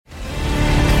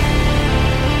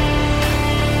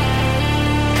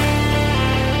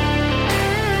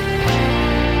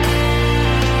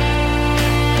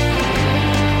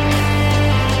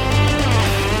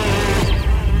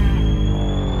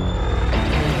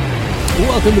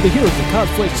Welcome to the Heroes of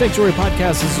Cosplay Sanctuary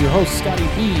podcast. This is your host, Scotty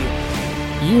B.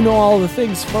 You know all the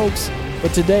things, folks,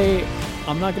 but today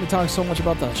I'm not going to talk so much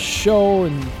about the show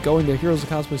and going to Heroes of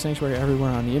Cosplay Sanctuary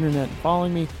everywhere on the internet and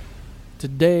following me.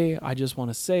 Today, I just want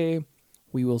to say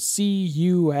we will see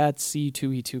you at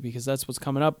C2E2 because that's what's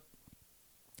coming up.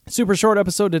 Super short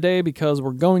episode today because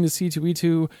we're going to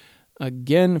C2E2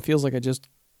 again. It feels like I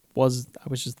was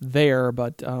just there,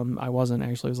 but I wasn't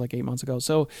actually. It was like 8 months ago.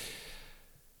 So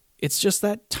it's just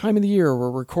that time of the year.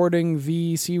 We're recording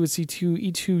the See You at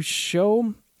C2E2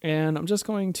 show, and I'm just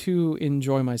going to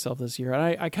enjoy myself this year.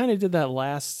 And I kind of did that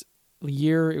last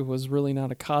year. It was really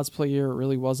not a cosplay year. It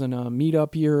really wasn't a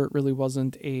meetup year. It really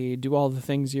wasn't a do all the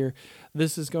things year.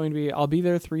 This is going to be, I'll be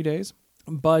there 3 days,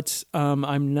 but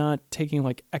I'm not taking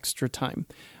like extra time.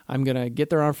 I'm going to get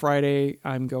there on Friday.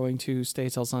 I'm going to stay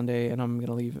till Sunday, and I'm going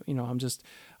to leave.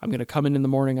 I'm going to come in the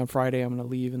morning on Friday. I'm going to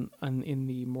leave in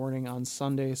the morning on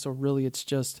Sunday. So really it's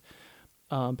just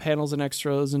panels and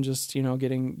extras and just,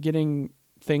 getting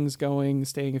things going,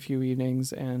 staying a few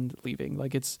evenings and leaving.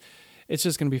 Like it's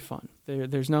just going to be fun.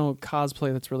 There's no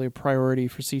cosplay that's really a priority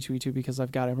for C2E2 because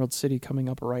I've got Emerald City coming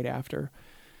up right after.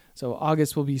 So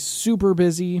August will be super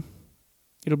busy.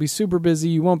 It'll be super busy.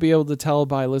 You won't be able to tell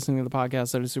by listening to the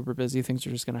podcast that it's super busy. Things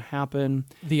are just going to happen.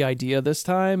 The idea this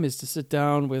time is to sit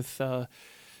down with my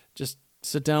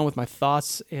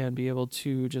thoughts and be able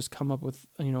to just come up with,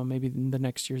 maybe the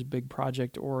next year's big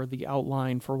project or the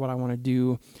outline for what I want to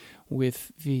do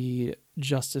with the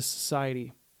Justice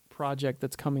Society project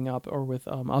that's coming up, or with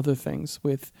other things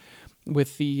with the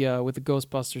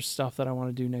Ghostbusters stuff that I want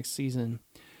to do next season.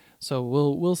 So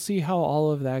we'll see how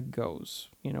all of that goes.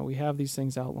 We have these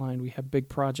things outlined. We have big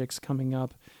projects coming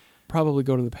up. Probably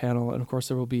go to the panel, and of course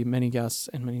there will be many guests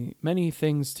and many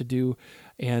things to do.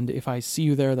 And if I see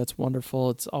you there, that's wonderful.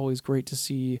 It's always great to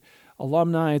see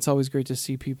alumni. It's always great to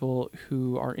see people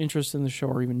who are interested in the show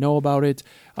or even know about it.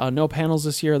 No panels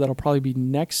this year. That'll probably be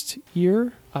next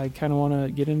year. I kind of want to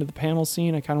get into the panel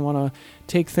scene. I kind of want to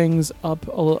take things up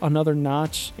another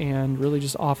notch and really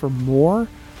just offer more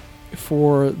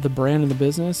for the brand and the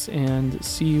business, and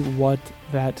see what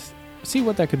that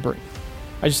could bring.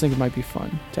 I just think it might be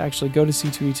fun to actually go to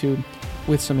C2E2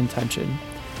 with some intention.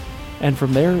 And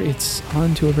from there, it's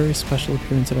on to a very special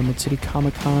appearance at Emerald City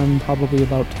Comic Con, probably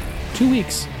about 2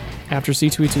 weeks after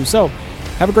C2E2. So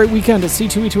have a great weekend at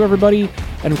C2E2, everybody.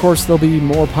 And of course, there'll be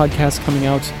more podcasts coming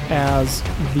out as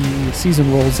the season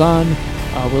rolls on.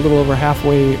 We're a little over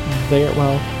halfway there.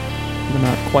 Well, we're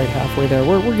not quite halfway there.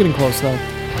 We're getting close, though.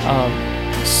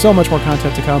 So much more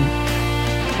content to come.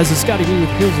 This is Scotty B with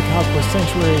Heroes of Cosplay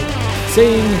Sanctuary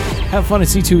saying, have fun at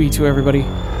C2E2, everybody.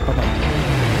 Bye-bye.